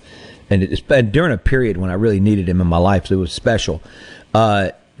 songs with. And it's been during a period when I really needed him in my life, so it was special.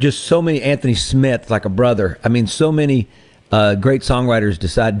 Just so many, Anthony Smith, like a brother. I mean, so many great songwriters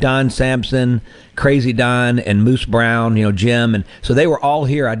decide. Don Sampson, Crazy Don, and Moose Brown, Jim. And so they were all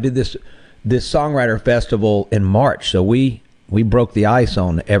here. I did this songwriter festival in March. So we broke the ice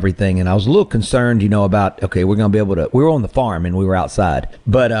on everything, and I was a little concerned, about, okay, we're going to be able to, we were on the farm and we were outside,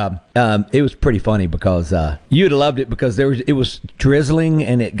 but it was pretty funny because you'd have loved it because it was drizzling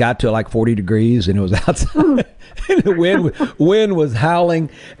and it got to like 40 degrees and it was outside and the wind was howling,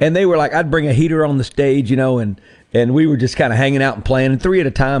 and they were like, I'd bring a heater on the stage, and we were just kind of hanging out and playing, 3 at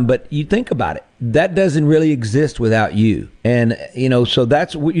a time. But you think about it, that doesn't really exist without you. And, so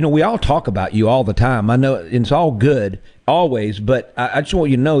that's, we all talk about you all the time. I know it's all good always, but I just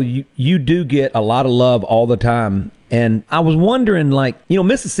want you to know you do get a lot of love all the time. And I was wondering,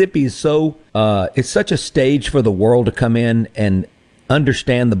 Mississippi is it's such a stage for the world to come in and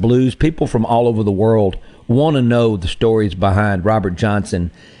understand the blues. People from all over the world want to know the stories behind Robert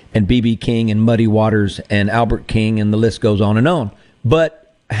Johnson and B.B. King and Muddy Waters and Albert King, and the list goes on and on.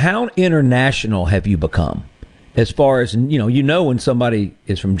 But how international have you become? As far as, when somebody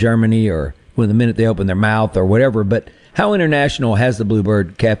is from Germany or when the minute they open their mouth or whatever, but how international has the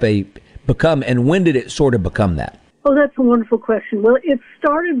Bluebird Cafe become, and when did it sort of become that? Oh, that's a wonderful question. Well, it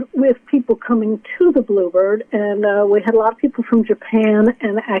started with people coming to the Bluebird, and we had a lot of people from Japan,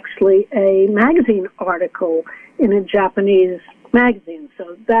 and actually a magazine article in a Japanese magazine.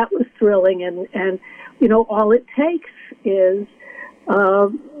 So that was thrilling, and all it takes is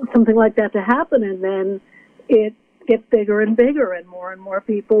something like that to happen, and then it gets bigger and bigger, and more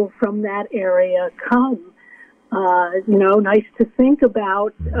people from that area come. Nice to think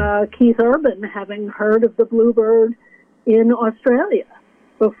about Keith Urban having heard of the Bluebird in Australia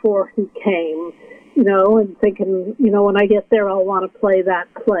before he came, and thinking, when I get there, I'll want to play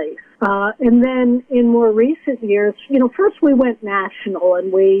that place. And then in more recent years, first we went national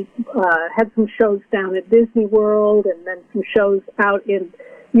and we had some shows down at Disney World and then some shows out in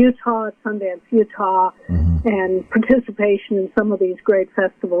Utah, at Sundance, Utah, and participation in some of these great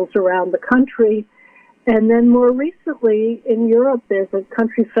festivals around the country. And then more recently in Europe, there's a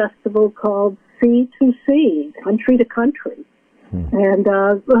country festival called C2C, Country to Country. And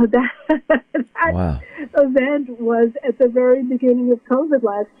that event was at the very beginning of COVID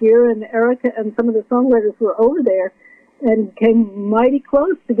last year, and Erica and some of the songwriters were over there and came mighty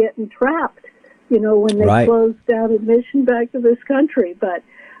close to getting trapped, when they closed down admission back to this country. But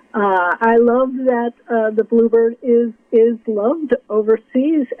I love that the Bluebird is loved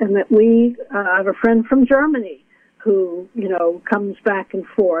overseas, and that we have a friend from Germany who, comes back and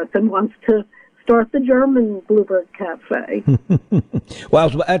forth and wants to start the German Bluebird Cafe. Well, I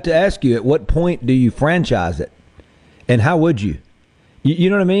was about to ask you, at what point do you franchise it? And how would you? You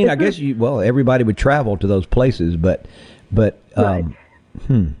know what I mean? I guess everybody would travel to those places, but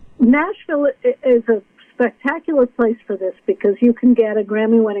Nashville is a spectacular place for this because you can get a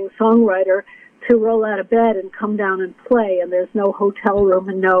Grammy-winning songwriter to roll out of bed and come down and play, and there's no hotel room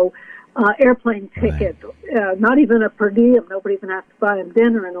and no airplane ticket, not even a per diem. Nobody even has to buy them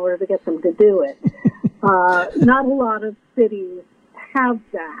dinner in order to get them to do it. Not a lot of cities have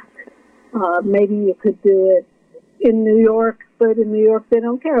that. Maybe you could do it in New York, but in New York they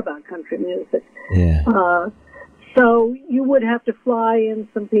don't care about country music. Yeah. So you would have to fly in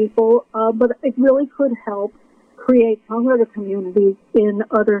some people, but it really could help create songwriter communities in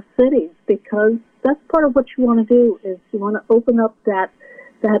other cities, because that's part of what you want to do, is you want to open up that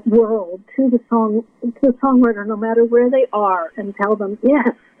world to the songwriter, no matter where they are, and tell them,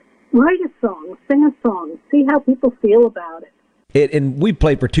 yes, write a song, sing a song, see how people feel about it. And we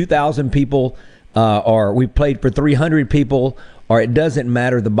played for 2,000 people, or we played for 300 people, or it doesn't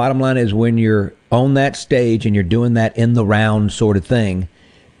matter. The bottom line is, when you're on that stage and you're doing that in the round sort of thing,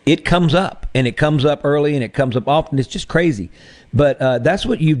 it comes up, and it comes up early, and it comes up often. It's just crazy. But that's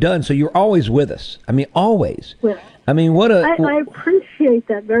what you've done. So you're always with us. I mean, always. Well, I mean, I appreciate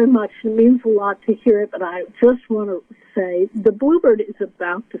that very much. It means a lot to hear it, but I just want to say the Bluebird is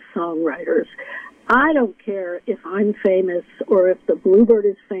about the songwriters. I don't care if I'm famous or if the Bluebird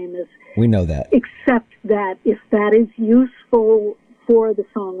is famous. We know that. Except that if that is useful for the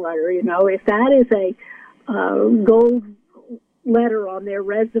songwriter, if that is a gold letter on their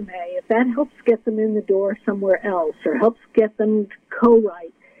resume, if that helps get them in the door somewhere else or helps get them to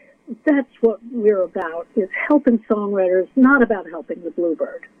co-write, that's what we're about, is helping songwriters, not about helping the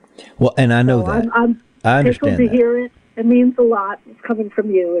Bluebird. Well, and I know that. I understand tickled to hear it. It means a lot. It's coming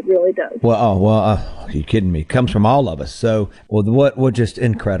from you. It really does. Well, are you kidding me? It comes from all of us. So, what just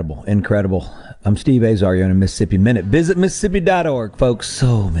incredible. I'm Steve Azar. You're on a Mississippi Minute. Visit Mississippi.org, folks.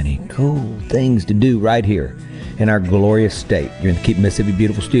 So many cool things to do right here in our glorious state. You're in the Keep Mississippi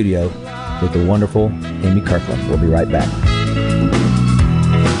Beautiful studio with the wonderful Amy Kirkland. We'll be right back.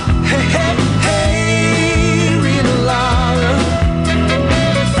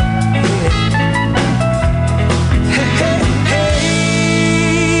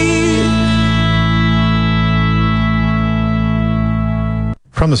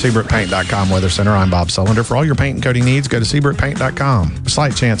 From the SeabrookPaint.com Weather Center, I'm Bob Sullender. For all your paint and coating needs, go to SeabrookPaint.com.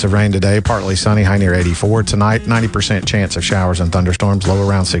 Slight chance of rain today, partly sunny, high near 84. Tonight, 90% chance of showers and thunderstorms, low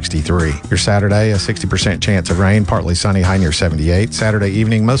around 63. Your Saturday, a 60% chance of rain, partly sunny, high near 78. Saturday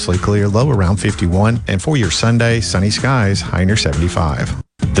evening, mostly clear, low around 51. And for your Sunday, sunny skies, high near 75.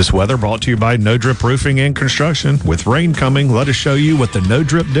 This weather brought to you by No Drip Roofing and Construction. With rain coming, let us show you what the No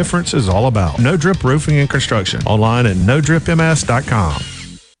Drip difference is all about. No Drip Roofing and Construction. Online at NoDripMS.com.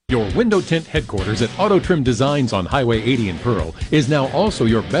 Your window tint headquarters at Auto Trim Designs on Highway 80 in Pearl is now also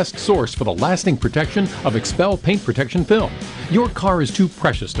your best source for the lasting protection of Expel paint protection film. Your car is too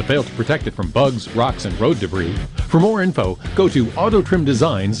precious to fail to protect it from bugs, rocks, and road debris. For more info, go to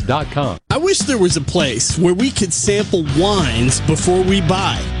AutoTrimDesigns.com. I wish there was a place where we could sample wines before we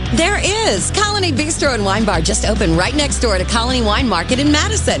buy. There is. Colony Bistro and Wine Bar just opened right next door to Colony Wine Market in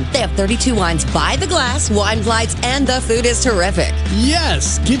Madison. They have 32 wines by the glass, wine flights, and the food is terrific.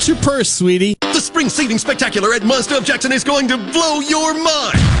 Yes, get your purse, sweetie. The Spring Seating Spectacular at Mazda of Jackson is going to blow your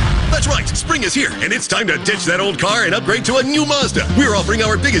mind. That's right, spring is here, and it's time to ditch that old car and upgrade to a new Mazda. We're offering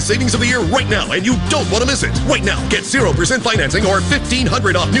our biggest savings of the year right now, and you don't want to miss it. Right now, get 0% financing or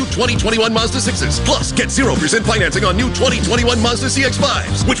 $1,500 off new 2021 Mazda 6s. Plus, get 0% financing on new 2021 Mazda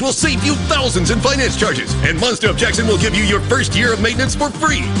CX-5s, which will save you thousands in finance charges. And Mazda of Jackson will give you your first year of maintenance for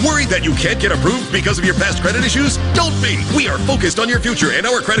free. Worried that you can't get approved because of your past credit issues? Don't be. We are focused on your future, and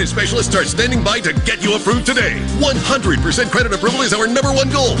our credit specialists are standing by to get you approved today. 100% credit approval is our #1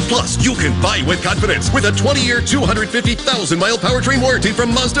 goal. Plus, you can buy with confidence with a 20-year, 250,000-mile powertrain warranty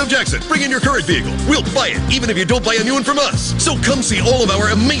from Mazda of Jackson. Bring in your current vehicle. We'll buy it, even if you don't buy a new one from us. So come see all of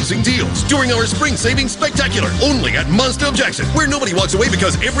our amazing deals during our Spring Savings Spectacular, only at Mazda of Jackson, where nobody walks away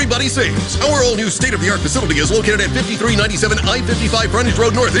because everybody saves. Our all-new state-of-the-art facility is located at 5397 I-55 Frontage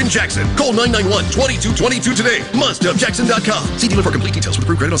Road North in Jackson. Call 991-2222 today. MazdaofJackson.com. See dealer for complete details with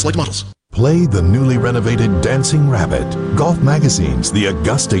approved credit on select models. Play the newly renovated Dancing Rabbit. Golf Magazine's The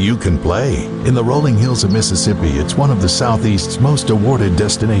Augusta You Can Play. In the rolling hills of Mississippi, it's one of the Southeast's most awarded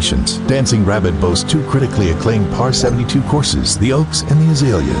destinations. Dancing Rabbit boasts 2 critically acclaimed par 72 courses, the Oaks and the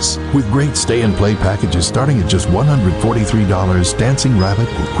Azaleas. With great stay and play packages starting at just $143, Dancing Rabbit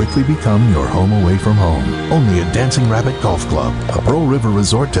will quickly become your home away from home. Only at Dancing Rabbit Golf Club, a Pearl River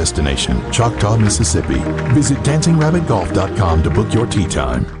resort destination, Choctaw, Mississippi. Visit DancingRabbitGolf.com to book your tee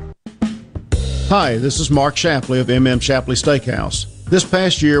time. Hi, this is Mark Shapley of M.M. Shapley Steakhouse. This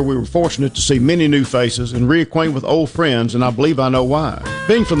past year, we were fortunate to see many new faces and reacquaint with old friends, and I believe I know why.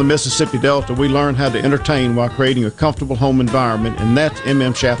 Being from the Mississippi Delta, we learned how to entertain while creating a comfortable home environment, and that's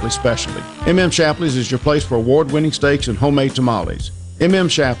M.M. Shapley's specialty. M.M. Shapley's is your place for award-winning steaks and homemade tamales. M.M.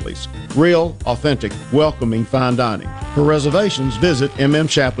 Shapley's, real, authentic, welcoming fine dining. For reservations, visit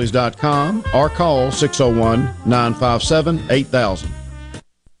mmshapleys.com or call 601-957-8000.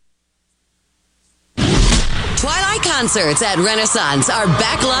 Twilight Concerts at Renaissance are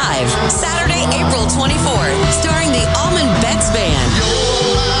back live Saturday, April 24th, starring the Almond Betts Band.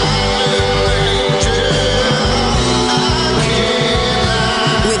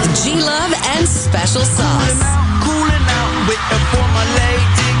 With G-Love and Special Sauce.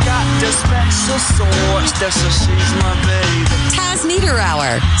 Taz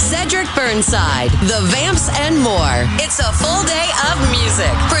Niederauer, Cedric Burnside, The Vamps, and more. It's a full day of music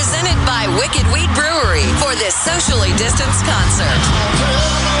presented by Wicked Wheat Brewery for this socially distanced concert.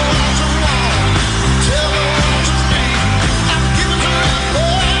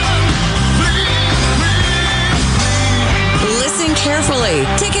 Listen carefully.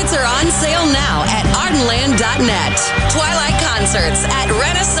 Tickets are on sale now at ardenland.net. Twilight Concerts at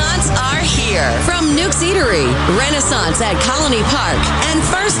Renaissance are here. From Nuke's Eatery, Renaissance at Colony Park, and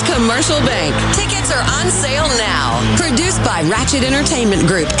First Commercial Bank. Tickets are on sale now. Produced by Ratchet Entertainment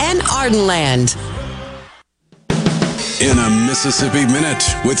Group and Ardenland. In a Mississippi Minute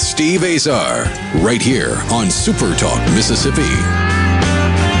with Steve Azar, right here on Super Talk Mississippi.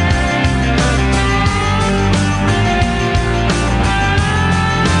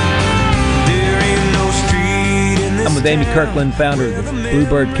 I'm with Amy Kirkland, founder of the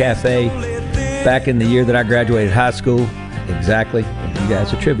Bluebird Cafe. Back in the year that I graduated high school, exactly. You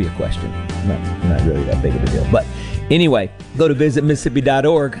guys, a trivia question. Not really that big of a deal. But anyway, go to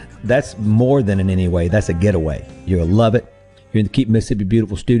visitmississippi.org. That's more than an anyway. That's a getaway. You'll love it. You're in the Keep Mississippi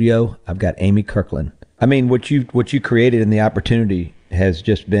Beautiful studio. I've got Amy Kirkland. I mean, what you created and the opportunity has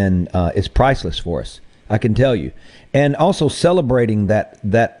just been, it's priceless for us. I can tell you. And also celebrating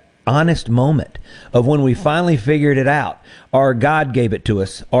that honest moment of when we finally figured it out, or God gave it to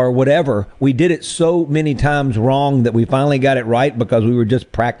us, or whatever. We did it so many times wrong that we finally got it right because we were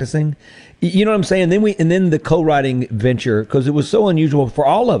just practicing. You know what I'm saying? And then the co-writing venture, because it was so unusual for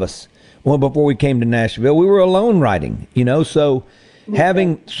all of us. Well, before we came to Nashville, we were alone writing, so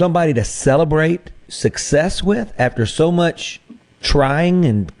having somebody to celebrate success with after so much trying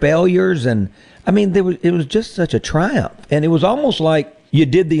and failures, and I mean, it was just such a triumph. And it was almost like you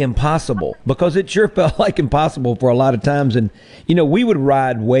did the impossible, because it sure felt like impossible for a lot of times. And, we would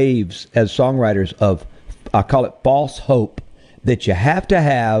ride waves as songwriters of, I call it false hope, that you have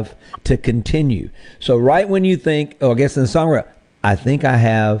to continue. So right when you think, I guess in the songwriter, I think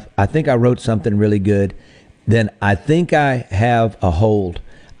I wrote something really good, then I think I have a hold.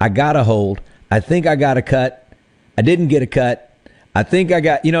 I got a hold. I think I got a cut. I didn't get a cut. I think I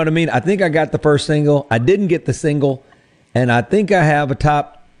got, you know what I mean? I think I got the first single. I didn't get the single. And I think I have a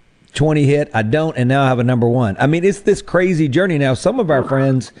top 20 hit. I don't, and now I have a number one. I mean, it's this crazy journey. Now, some of our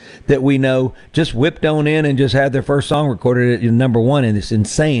friends that we know just whipped on in and just had their first song recorded at number one, and it's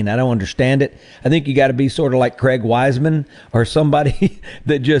insane. I don't understand it. I think you got to be sort of like Craig Wiseman or somebody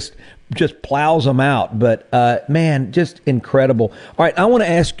that just just plows them out. But man, just incredible. All right, I want to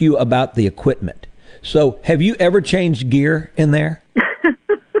ask you about the equipment. So, have you ever changed gear in there?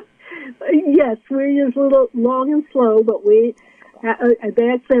 Yes, we're just a little long and slow, but they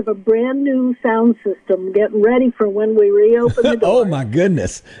actually have a brand new sound system getting ready for when we reopen the door. Oh, my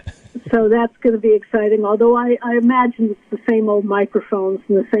goodness. So that's going to be exciting, although I imagine it's the same old microphones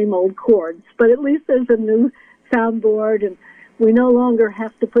and the same old cords. But at least there's a new soundboard, and we no longer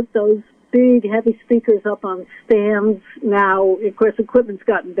have to put those big, heavy speakers up on stands now. Of course, equipment's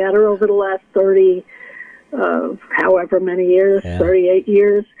gotten better over the last 30, however many years, 38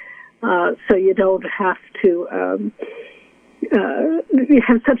 years. So you don't have to you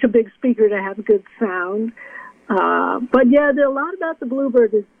have such a big speaker to have good sound. But yeah, a lot about the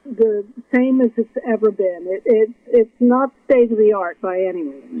Bluebird is the same as it's ever been. It's not state of the art by any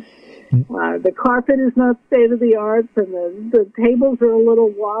means. The carpet is not state of the art, and the tables are a little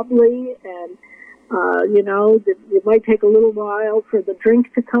wobbly, and it might take a little while for the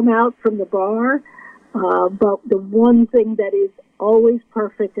drink to come out from the bar. But the one thing that is always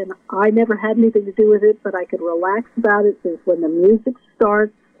perfect, and I never had anything to do with it, but I could relax about it, is when the music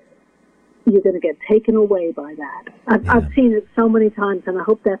starts, you're going to get taken away by that. I've seen it so many times, and I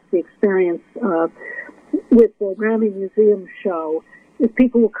hope that's the experience with the Grammy Museum show. If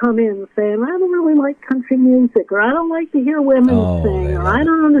people will come in saying, I don't really like country music, or I don't like to hear women sing, or I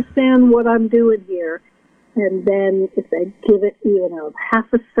don't understand what I'm doing here. And then if they give it even a half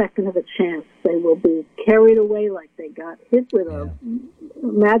a second of a chance, they will be carried away like they got hit with a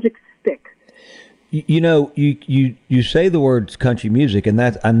magic stick. You know, you say the words country music, and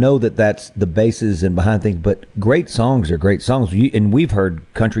I know that's the basis and behind things, but great songs are great songs. And we've heard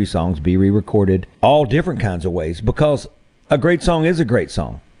country songs be re-recorded all different kinds of ways, because a great song is a great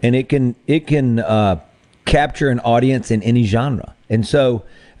song, and it can capture an audience in any genre. And so,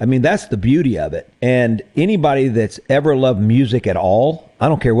 I mean, that's the beauty of it. And anybody that's ever loved music at all, I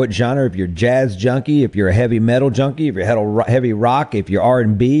don't care what genre, if you're jazz junkie, if you're a heavy metal junkie, if you're heavy rock, if you're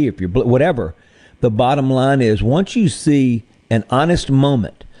R&B, if you're whatever, the bottom line is, once you see an honest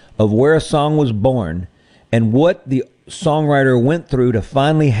moment of where a song was born and what the songwriter went through to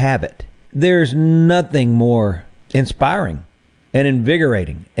finally have it, there's nothing more inspiring and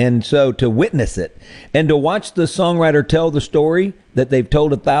invigorating. And so to witness it and to watch the songwriter tell the story that they've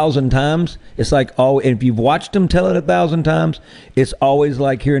told 1,000 times, it's like, and if you've watched them tell it 1,000 times, it's always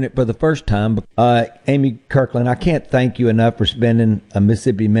like hearing it for the first time. Amy Kirkland, I can't thank you enough for spending a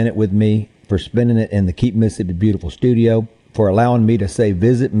Mississippi Minute with me, for spending it in the Keep Mississippi Beautiful studio, for allowing me to say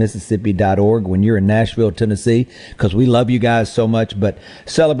visit Mississippi.org when you're in Nashville, Tennessee, because we love you guys so much, but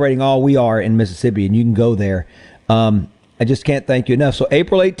celebrating all we are in Mississippi, and you can go there. I just can't thank you enough. So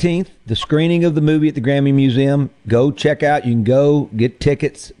April 18th, the screening of the movie at the Grammy Museum. Go check out. You can go get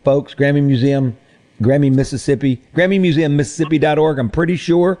tickets, folks. Grammy Museum, Grammy Mississippi, GrammyMuseumMississippi.org, I'm pretty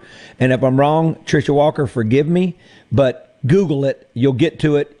sure. And if I'm wrong, Tricia Walker, forgive me. But Google it. You'll get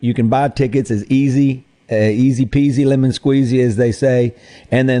to it. You can buy tickets as easy peasy, lemon squeezy, as they say.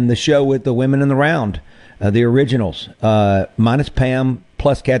 And then the show with the women in the round, the originals, minus Pam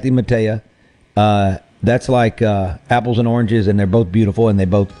plus Kathy Mattea. That's like apples and oranges, and they're both beautiful, and they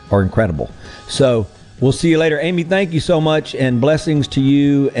both are incredible. So we'll see you later. Amy, thank you so much, and blessings to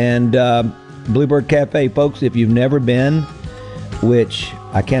you and Bluebird Cafe. Folks, if you've never been, which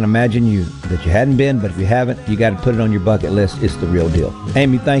I can't imagine that you hadn't been, but if you haven't, you got to put it on your bucket list. It's the real deal.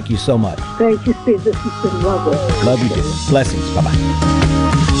 Amy, thank you so much. Thank you, Steve. This has been lovely. Love you, too. Blessings. Bye-bye.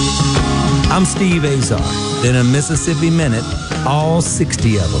 I'm Steve Azar. In a Mississippi Minute, all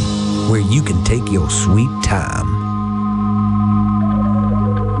 60 of them, where you can take your sweet time.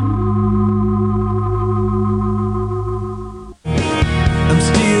 I'm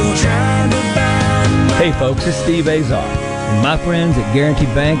still trying to find Hey folks, it's Steve Azar, and my friends at Guarantee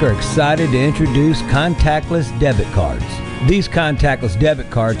Bank are excited to introduce contactless debit cards. These contactless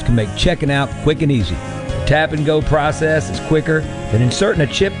debit cards can make checking out quick and easy. The tap and go process is quicker than inserting a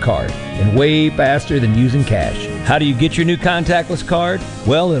chip card and way faster than using cash. How do you get your new contactless card?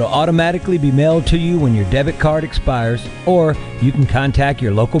 Well, it'll automatically be mailed to you when your debit card expires, or you can contact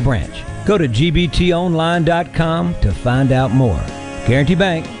your local branch. Go to gbtonline.com to find out more. Guarantee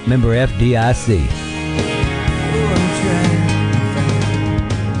Bank, member FDIC.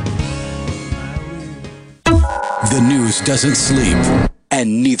 The news doesn't sleep,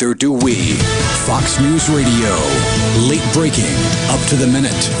 and neither do we. Fox News Radio. Late breaking, up to the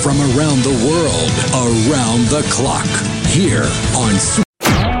minute, from around the world, around the clock. Here on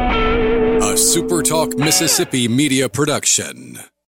a Super Talk Mississippi media production.